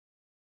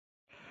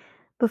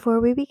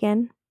Before we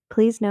begin,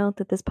 please note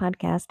that this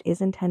podcast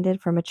is intended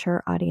for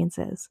mature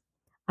audiences.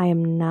 I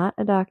am not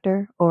a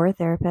doctor or a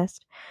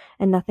therapist,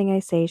 and nothing I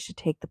say should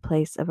take the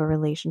place of a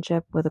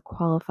relationship with a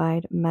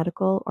qualified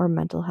medical or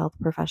mental health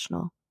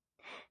professional.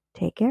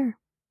 Take care.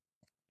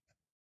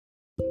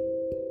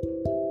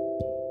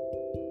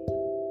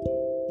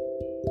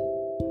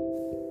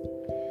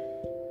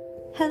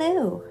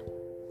 Hello,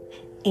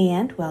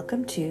 and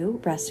welcome to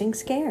Resting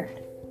Scared.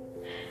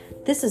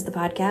 This is the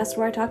podcast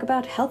where I talk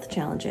about health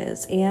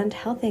challenges and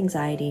health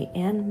anxiety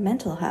and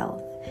mental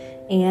health.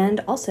 And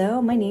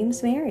also, my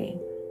name's Mary.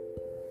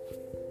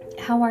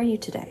 How are you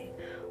today?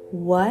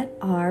 What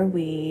are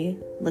we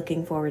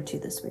looking forward to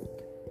this week?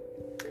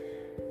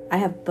 I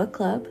have book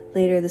club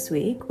later this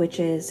week, which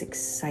is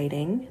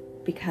exciting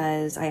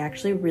because I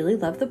actually really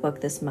love the book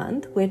this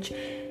month, which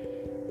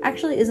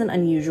actually isn't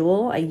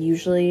unusual. I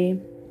usually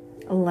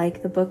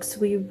like the books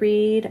we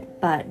read,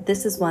 but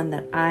this is one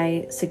that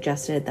I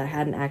suggested that I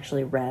hadn't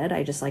actually read.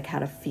 I just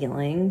had a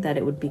feeling that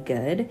it would be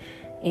good.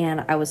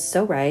 And I was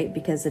so right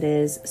because it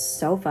is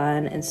so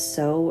fun and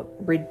so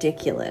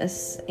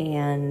ridiculous.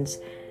 And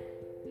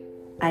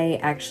I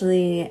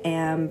actually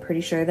am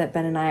pretty sure that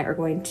Ben and I are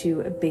going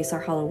to base our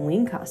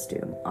Halloween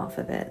costume off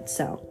of it.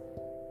 So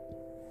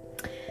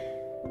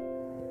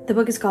the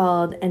book is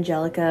called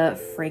Angelica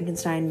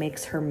Frankenstein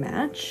Makes Her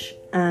Match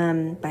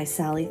by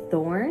Sally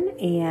Thorne,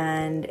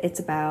 and it's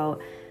about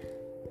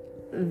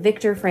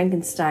Victor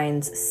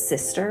Frankenstein's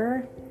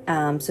sister.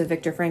 So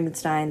Victor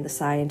Frankenstein, the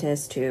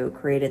scientist who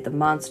created the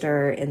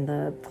monster in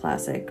the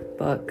classic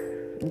book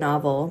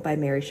novel by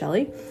Mary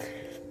Shelley.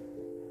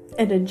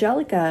 And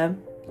Angelica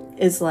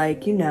is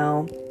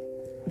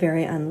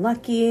very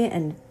unlucky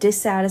and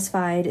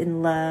dissatisfied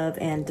in love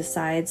and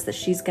decides that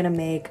she's going to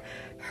make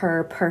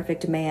her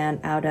perfect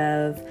man out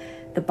of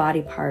the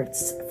body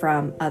parts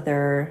from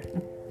other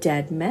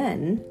dead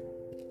men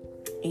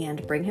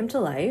and bring him to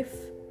life,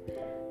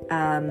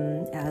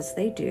 as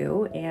they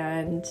do.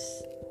 And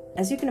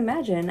as you can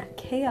imagine,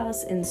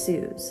 chaos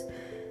ensues.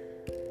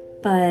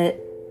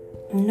 But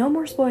no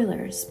more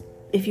spoilers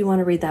if you want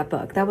to read that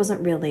book. That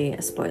wasn't really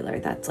a spoiler.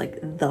 That's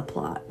the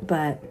plot.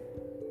 But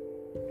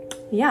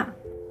yeah,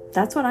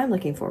 that's what I'm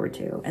looking forward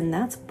to. And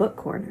that's Book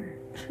Corner.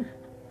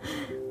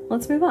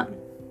 Let's move on.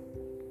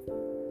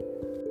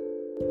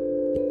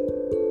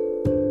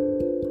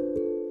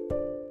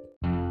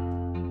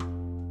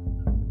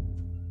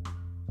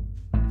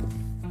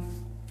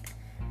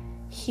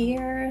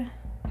 Here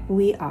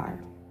we are.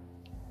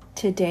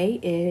 Today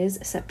is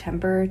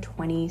September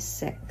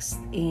 26th,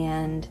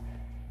 and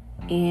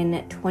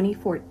in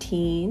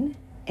 2014,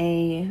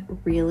 a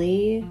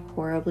really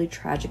horribly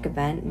tragic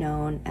event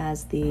known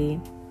as the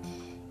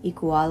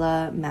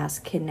Iguala mass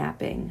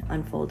kidnapping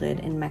unfolded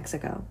in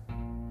Mexico.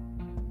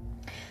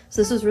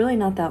 So this was really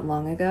not that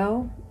long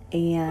ago,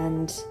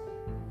 and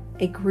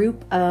a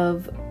group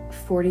of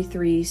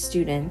 43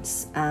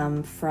 students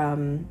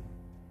from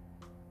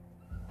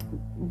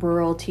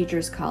rural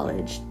teachers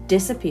college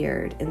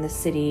disappeared in the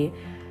city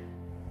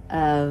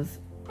of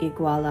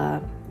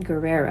Iguala,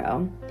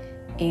 Guerrero,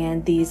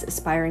 and these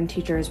aspiring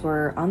teachers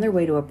were on their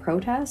way to a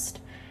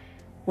protest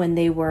when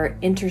they were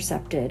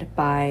intercepted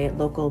by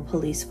local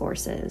police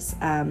forces,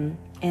 and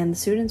the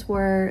students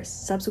were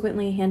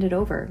subsequently handed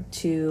over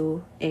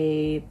to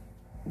a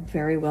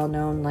very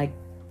well-known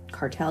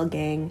cartel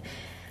gang.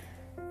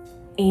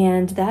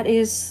 And that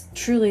is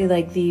truly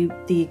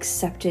the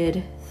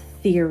accepted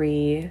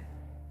theory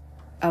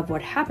of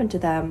what happened to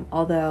them,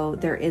 although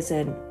there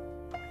isn't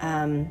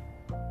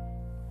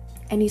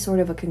any sort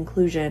of a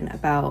conclusion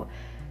about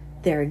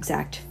their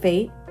exact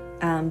fate.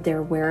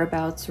 Their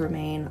whereabouts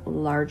remain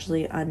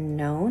largely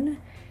unknown.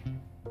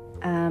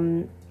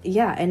 And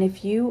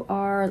if you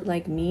are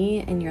like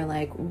me and you're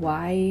like,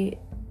 why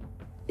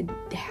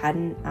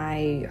hadn't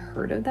I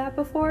heard of that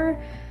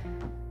before?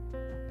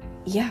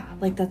 Yeah,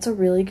 that's a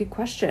really good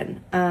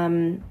question.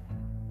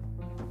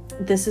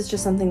 This is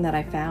just something that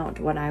I found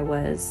when I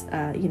was,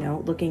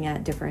 looking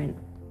at different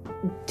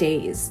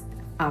days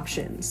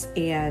options.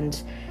 And,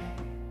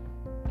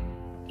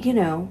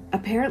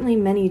 apparently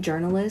many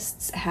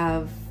journalists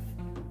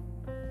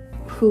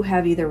who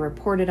have either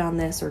reported on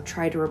this or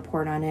tried to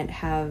report on it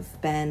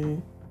have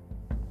been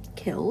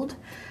killed.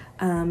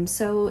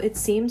 So it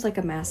seems like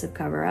a massive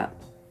cover-up.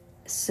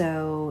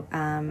 So,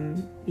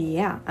 I'm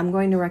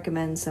going to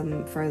recommend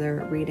some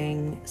further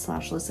reading /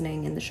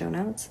 listening in the show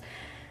notes.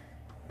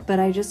 But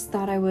I just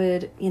thought I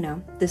would,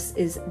 this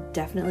is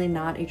definitely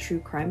not a true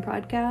crime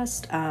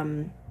podcast,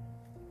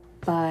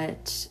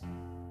 but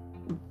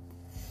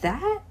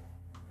that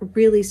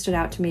really stood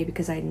out to me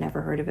because I'd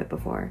never heard of it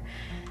before.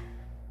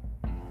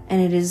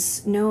 And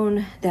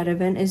that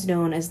event is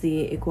known as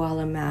the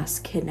Iguala mass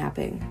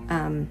kidnapping.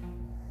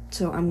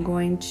 So I'm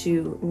going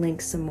to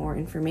link some more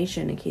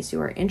information in case you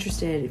are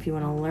interested, if you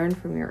want to learn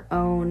for your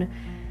own,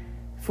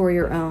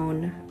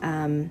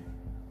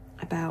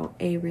 about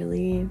a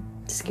really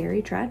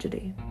scary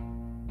tragedy.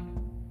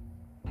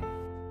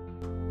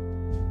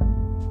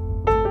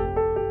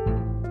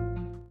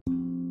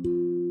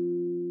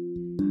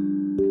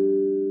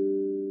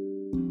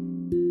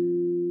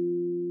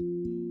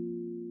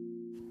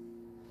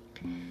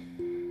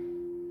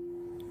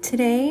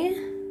 Today,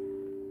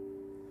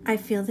 I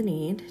feel the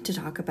need to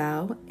talk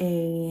about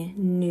a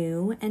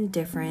new and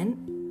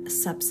different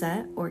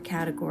subset or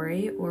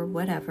category or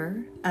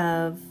whatever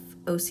of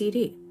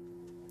OCD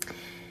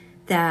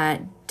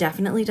that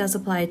definitely does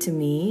apply to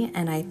me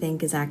and I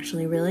think is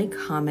actually really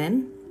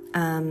common.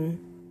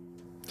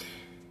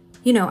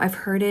 I've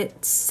heard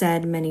it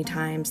said many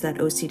times that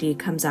OCD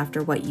comes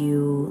after what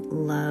you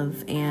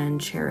love and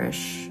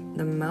cherish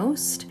the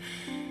most.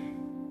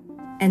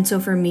 And so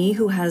for me,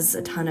 who has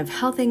a ton of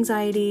health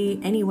anxiety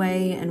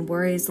anyway and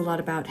worries a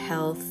lot about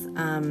health,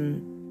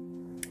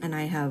 and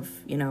I have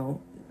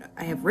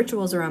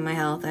rituals around my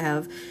health. I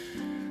have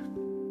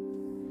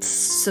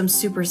some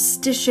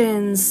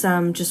superstitions,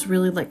 some just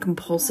really like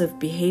compulsive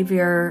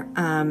behavior.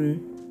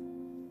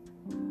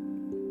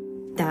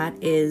 That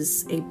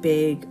is a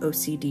big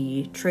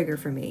OCD trigger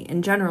for me.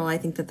 In general, I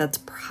think that that's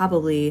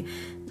probably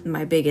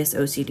my biggest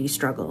OCD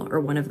struggle,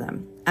 or one of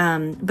them.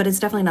 But it's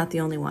definitely not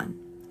the only one.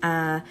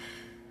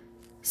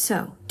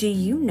 So, do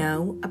you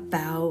know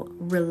about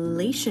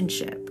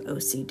relationship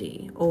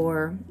OCD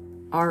or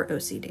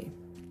ROCD?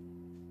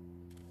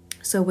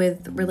 So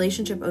with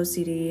relationship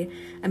OCD,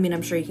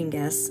 I'm sure you can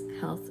guess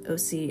health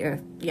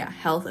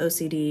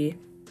OCD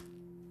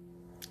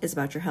is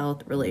about your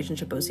health.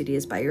 Relationship OCD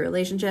is about your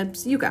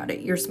relationships. You got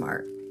it. You're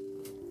smart.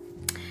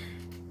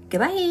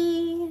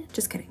 Goodbye.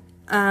 Just kidding.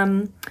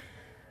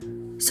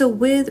 So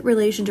with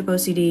relationship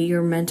OCD,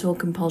 your mental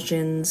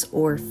compulsions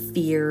or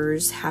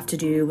fears have to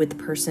do with a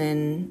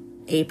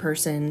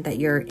person that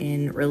you're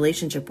in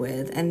relationship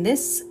with. And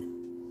this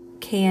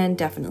can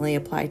definitely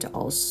apply to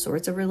all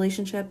sorts of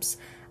relationships,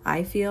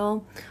 I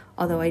feel,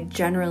 although I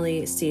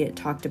generally see it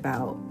talked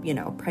about,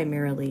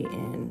 primarily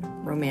in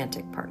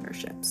romantic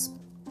partnerships.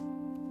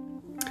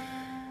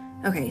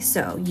 Okay,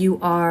 so you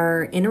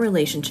are in a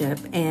relationship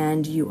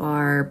and you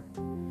are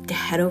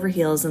head over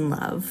heels in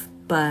love,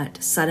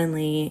 but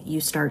suddenly you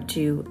start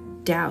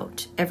to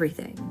doubt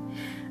everything.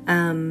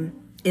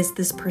 Is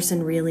this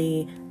person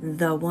really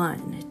the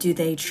one? Do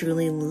they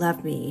truly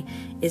love me?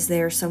 Is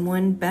there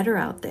someone better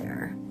out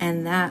there?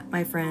 And that,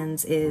 my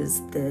friends,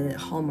 is the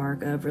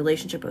hallmark of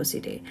relationship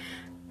OCD.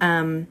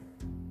 And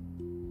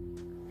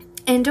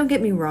don't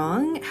get me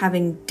wrong,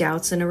 having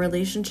doubts in a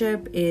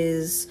relationship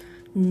is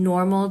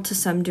normal to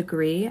some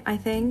degree, I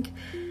think.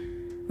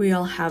 We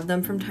all have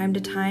them from time to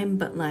time,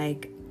 but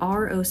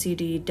our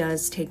OCD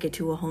does take it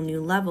to a whole new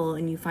level,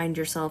 and you find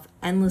yourself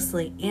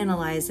endlessly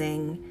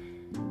analyzing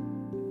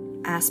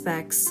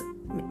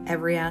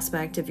every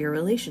aspect of your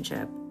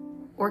relationship,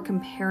 or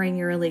comparing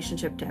your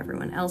relationship to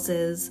everyone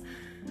else's.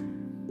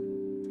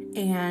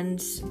 And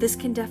this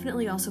can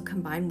definitely also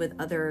combine with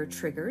other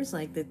triggers,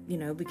 we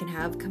can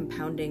have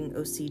compounding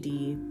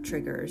OCD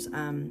triggers.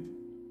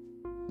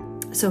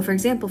 So for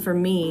example, for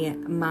me,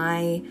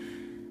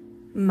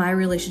 my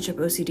relationship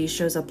OCD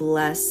shows up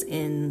less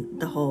in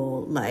the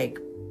whole,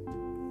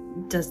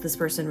 does this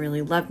person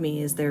really love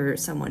me? Is there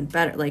someone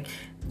better?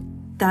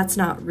 That's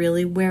not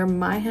really where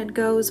my head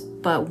goes,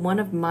 but one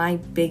of my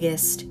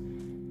biggest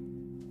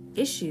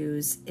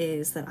issues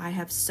is that I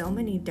have so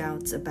many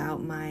doubts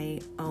about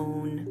my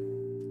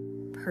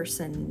own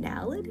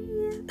personality,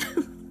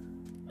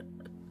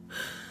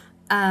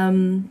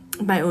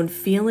 my own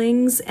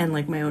feelings, and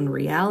my own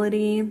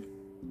reality.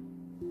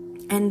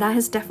 And that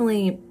has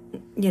definitely,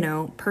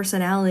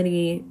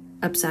 personality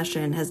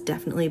obsession has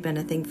definitely been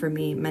a thing for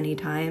me many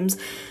times.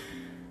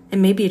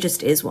 And maybe it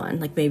just is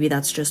one. Maybe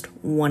that's just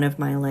one of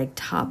my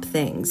top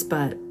things.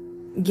 But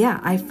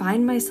yeah, I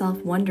find myself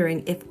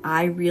wondering if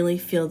I really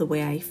feel the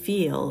way I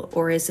feel,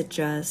 or is it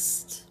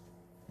just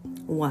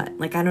what?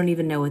 I don't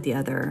even know what the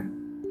other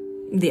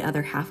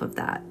half of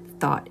that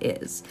thought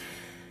is.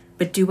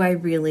 But do I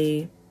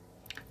really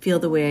feel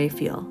the way I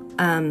feel?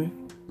 I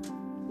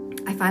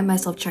find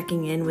myself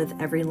checking in with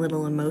every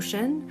little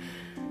emotion,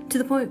 to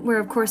the point where,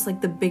 of course,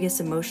 the biggest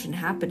emotion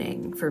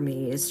happening for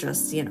me is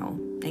just,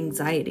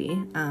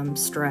 anxiety,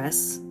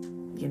 stress,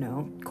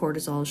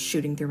 cortisol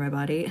shooting through my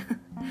body.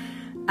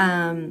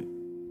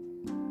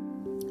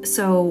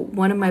 So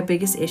one of my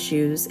biggest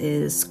issues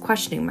is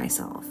questioning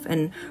myself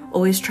and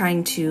always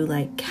trying to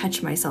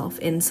catch myself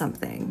in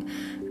something.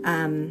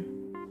 I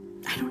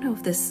don't know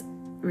if this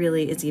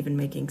really is even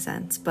making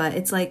sense, but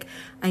it's I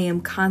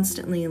am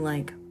constantly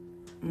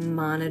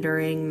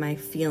monitoring my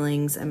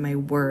feelings and my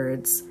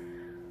words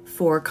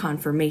for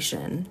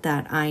confirmation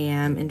that I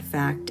am in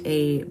fact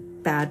a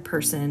bad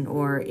person,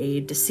 or a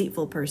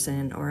deceitful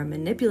person, or a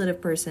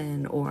manipulative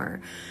person, or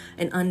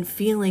an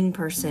unfeeling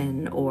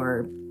person,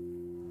 or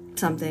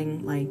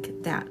something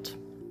like that.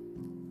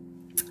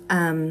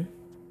 And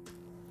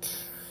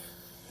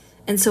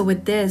so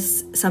with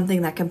this,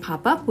 something that can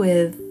pop up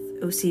with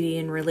OCD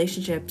in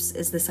relationships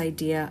is this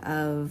idea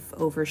of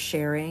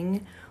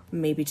oversharing,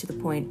 maybe to the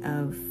point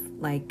of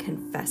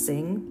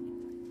confessing.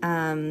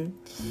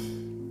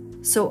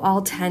 So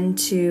I'll tend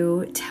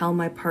to tell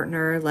my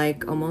partner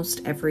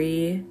almost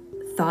every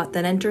thought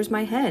that enters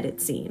my head,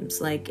 it seems,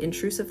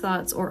 intrusive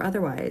thoughts or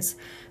otherwise,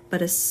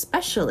 but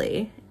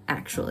especially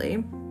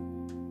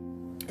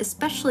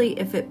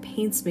if it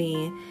paints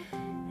me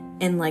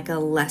in like a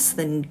less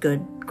than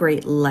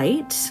great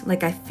light.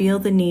 Like I feel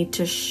the need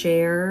to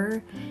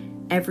share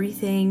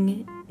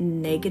everything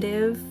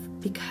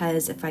negative,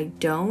 because if I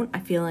don't, I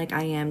feel like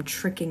I am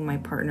tricking my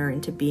partner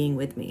into being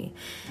with me.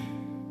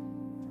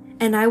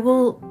 And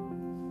I'll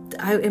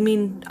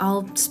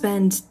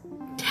spend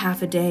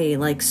half a day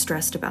like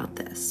stressed about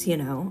this,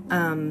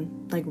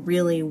 like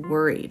really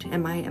worried.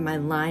 Am I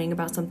lying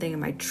about something?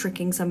 Am I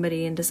tricking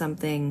somebody into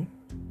something?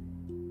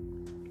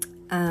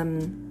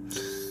 And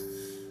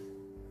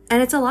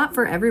it's a lot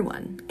for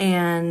everyone.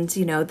 And,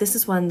 this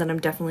is one that I'm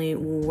definitely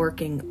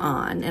working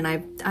on. And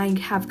I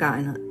have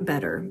gotten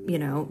better,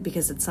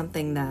 because it's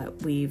something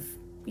that we've,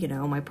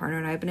 my partner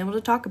and I have been able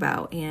to talk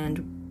about,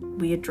 and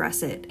we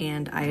address it,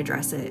 and I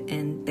address it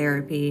in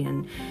therapy.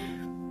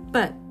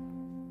 But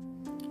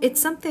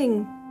it's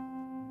something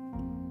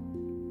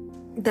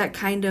that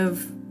kind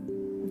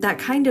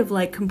of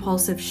like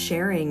compulsive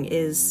sharing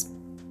is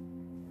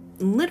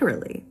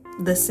literally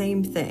the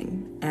same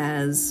thing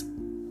as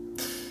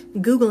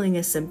Googling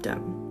a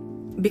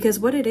symptom, because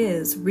what it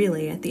is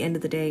really at the end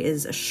of the day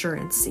is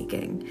assurance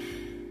seeking.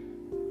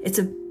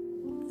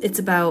 It's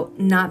about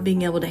not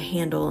being able to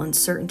handle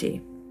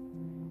uncertainty.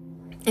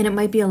 And it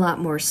might be a lot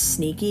more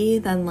sneaky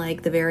than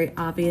like the very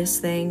obvious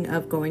thing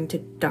of going to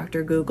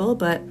Dr. Google,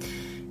 but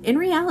in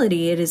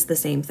reality, it is the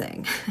same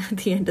thing at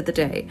the end of the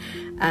day.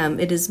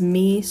 It is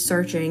me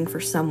searching for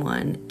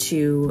someone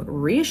to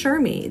reassure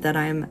me that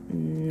I'm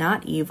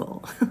not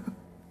evil.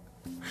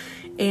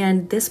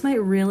 And this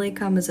might really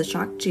come as a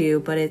shock to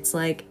you, but it's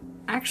like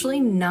actually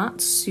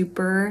not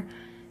super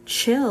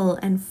chill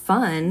and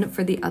fun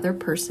for the other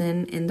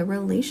person in the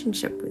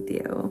relationship with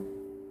you.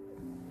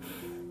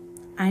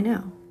 I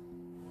know.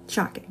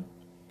 Shocking.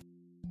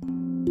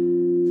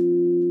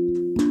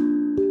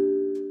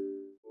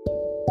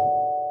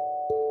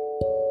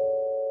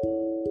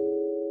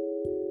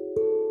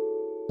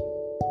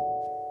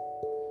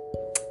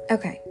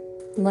 Okay,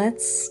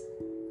 let's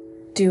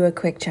do a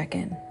quick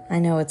check-in. I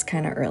know it's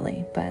kind of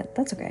early, but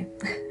that's okay.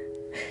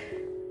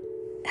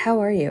 How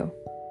are you?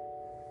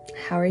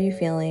 How are you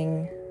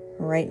feeling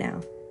right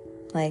now?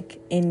 Like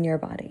in your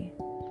body?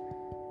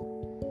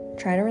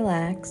 Try to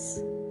relax.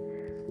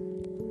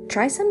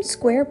 Try some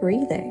square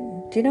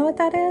breathing. Do you know what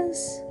that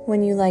is?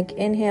 When you like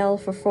inhale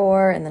for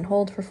 4 and then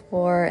hold for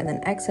 4 and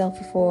then exhale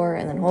for 4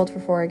 and then hold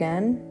for 4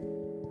 again.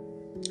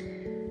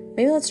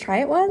 Maybe let's try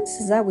it once.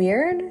 Is that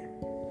weird?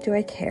 Do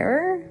I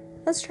care?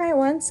 Let's try it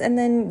once, and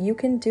then you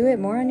can do it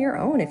more on your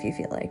own if you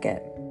feel like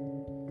it.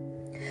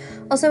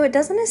 Also, it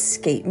doesn't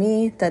escape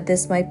me that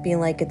this might be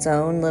like its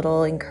own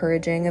little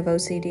encouraging of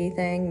OCD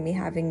thing, me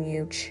having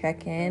you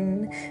check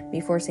in, me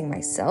forcing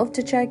myself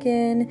to check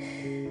in.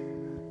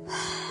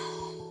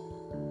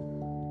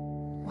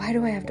 Why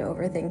do I have to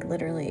overthink,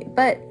 literally?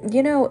 But,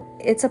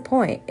 it's a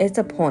point. It's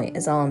a point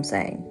is all I'm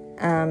saying.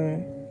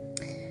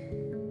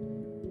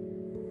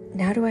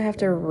 Now do I have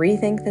to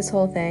rethink this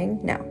whole thing?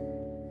 No.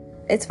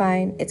 It's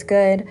fine. It's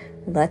good.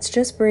 Let's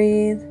just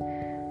breathe.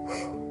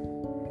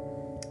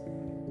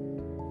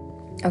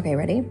 Okay,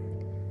 ready?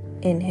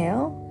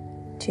 Inhale.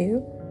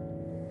 2,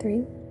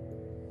 3,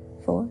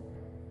 4.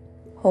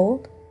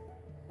 Hold.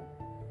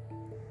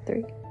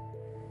 3,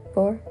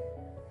 4.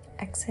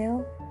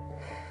 Exhale.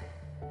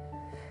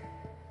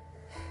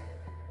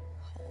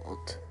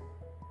 Hold.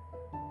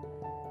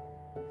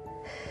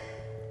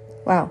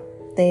 Wow.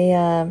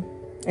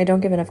 I don't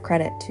give enough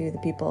credit to the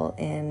people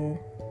in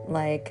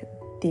like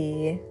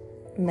the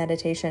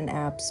meditation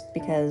apps,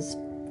 because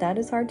that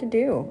is hard to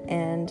do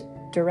and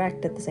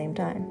direct at the same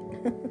time.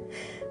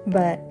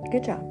 But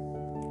good job.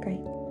 Great.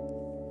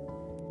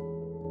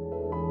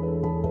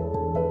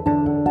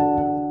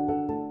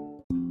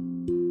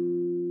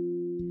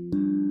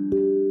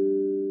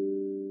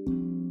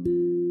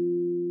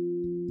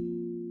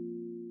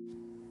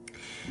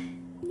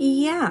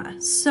 Yeah,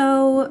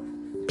 so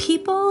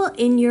people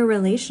in your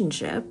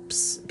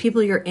relationships,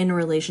 people you're in a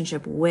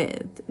relationship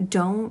with,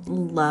 don't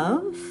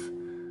love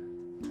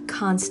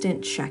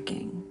constant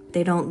checking.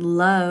 They don't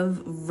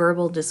love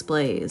verbal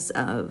displays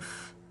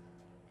of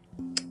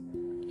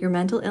your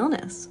mental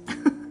illness.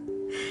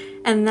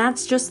 And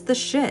that's just the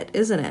shit,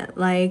 isn't it?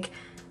 Like,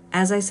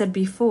 as I said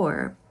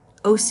before,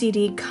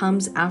 OCD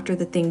comes after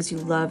the things you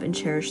love and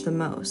cherish the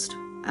most.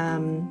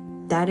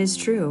 That is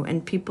true.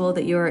 And people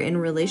that you are in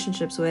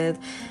relationships with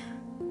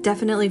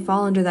definitely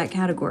fall under that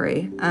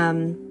category.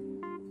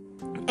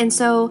 And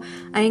so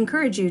I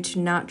encourage you to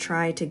not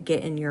try to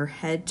get in your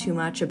head too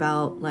much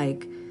about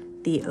like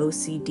the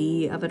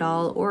OCD of it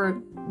all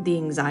or the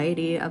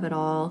anxiety of it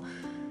all.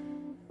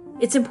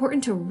 It's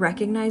important to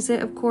recognize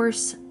it, of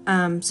course,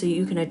 so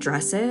you can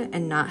address it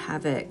and not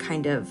have it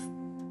kind of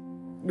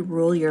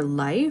rule your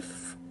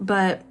life.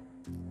 But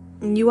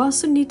you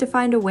also need to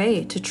find a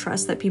way to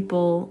trust that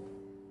people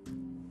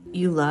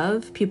you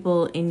love,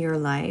 people in your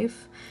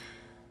life,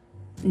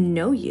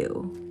 know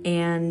you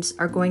and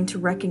are going to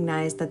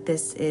recognize that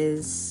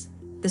this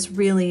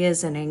really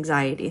is an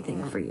anxiety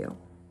thing for you.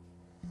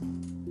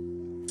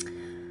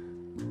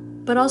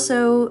 But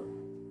also,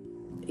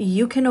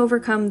 you can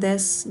overcome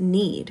this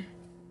need.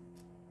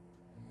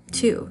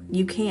 too.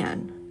 You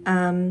can.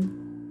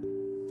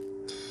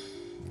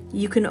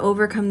 You can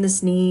overcome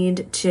this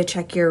need to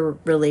check your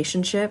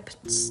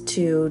relationships,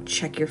 to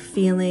check your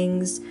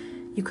feelings.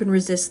 You can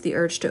resist the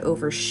urge to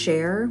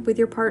overshare with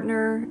your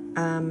partner.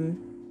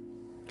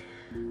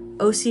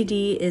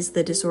 OCD is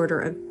the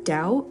disorder of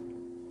doubt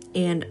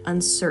and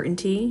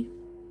uncertainty.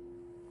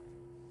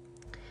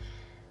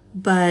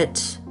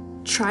 But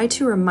try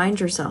to remind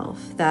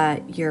yourself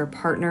that your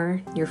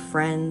partner, your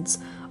friends,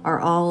 are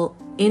all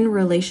in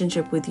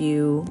relationship with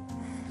you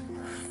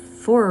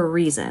for a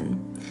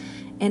reason.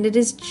 And it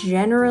is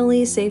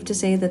generally safe to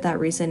say that that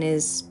reason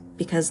is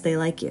because they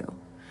like you,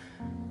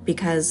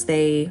 because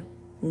they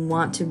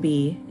want to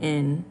be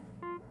in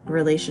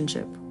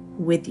relationship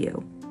with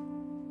you.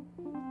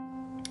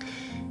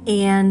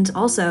 And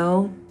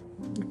also,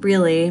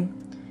 really,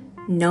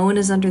 no one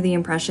is under the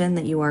impression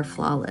that you are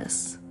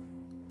flawless.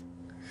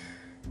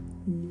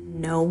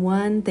 No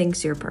one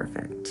thinks you're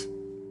perfect.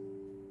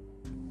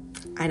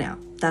 I know,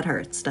 that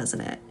hurts,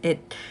 doesn't it?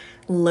 It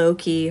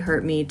low-key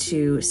hurt me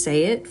to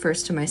say it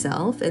first to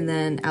myself and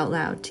then out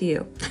loud to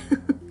you.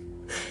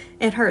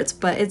 It hurts,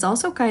 but it's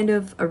also kind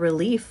of a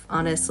relief,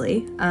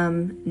 honestly.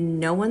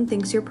 No one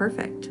thinks you're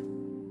perfect.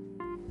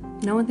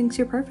 No one thinks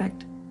you're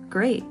perfect.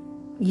 Great.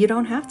 You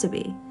don't have to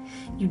be.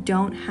 You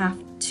don't have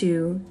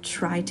to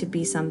try to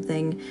be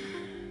something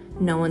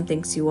no one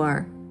thinks you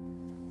are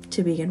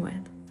to begin with.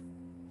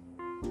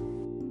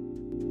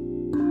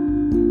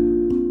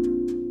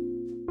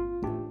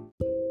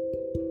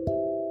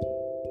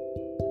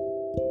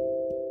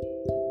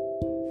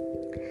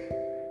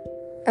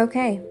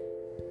 Okay,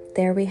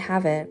 there we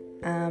have it.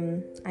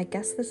 I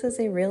guess this is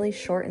a really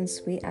short and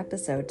sweet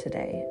episode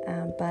today,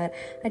 but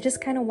I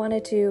just kind of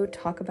wanted to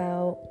talk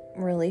about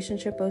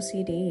relationship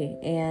OCD,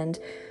 and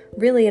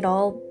really it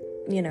all,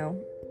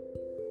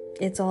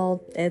 it's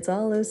all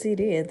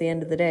OCD at the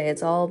end of the day.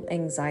 It's all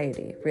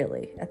anxiety,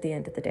 really, at the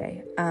end of the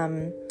day.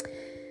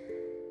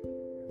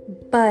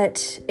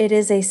 But it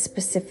is a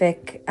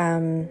specific,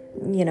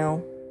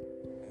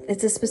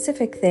 it's a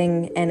specific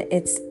thing, and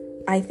it's,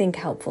 I think,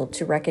 helpful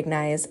to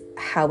recognize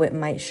how it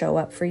might show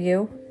up for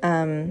you.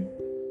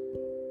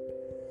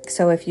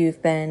 So if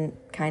you've been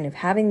kind of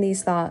having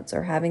these thoughts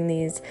or having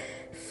these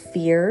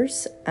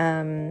fears,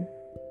 and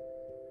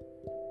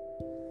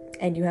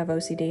you have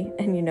OCD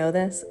and you know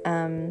this,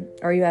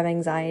 or you have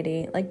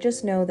anxiety,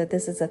 just know that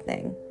this is a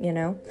thing,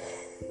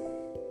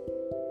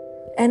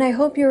 And I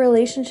hope your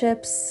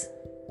relationships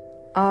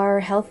are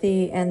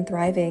healthy and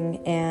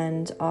thriving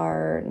and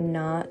are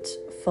not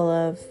full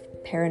of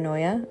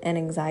paranoia and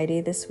anxiety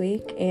this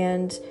week.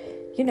 And,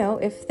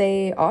 if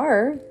they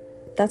are,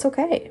 that's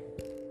okay.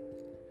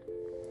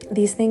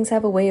 These things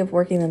have a way of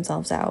working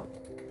themselves out.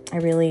 I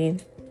really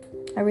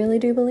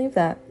do believe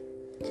that.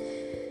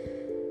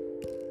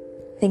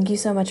 Thank you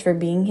so much for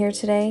being here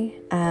today,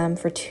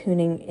 for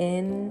tuning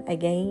in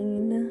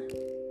again.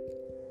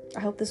 I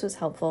hope this was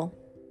helpful.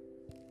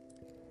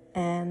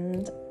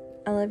 And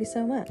I love you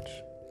so much.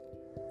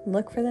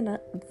 Look for the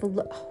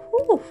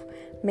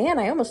man,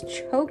 I almost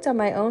choked on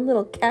my own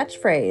little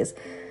catchphrase.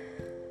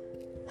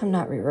 I'm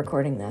not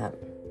re-recording that.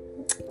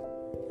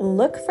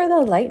 Look for the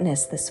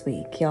lightness this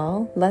week,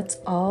 y'all. Let's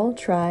all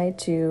try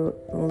to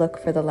look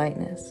for the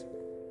lightness.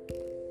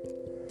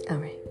 All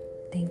right.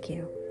 Thank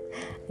you.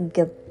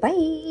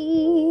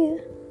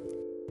 Goodbye.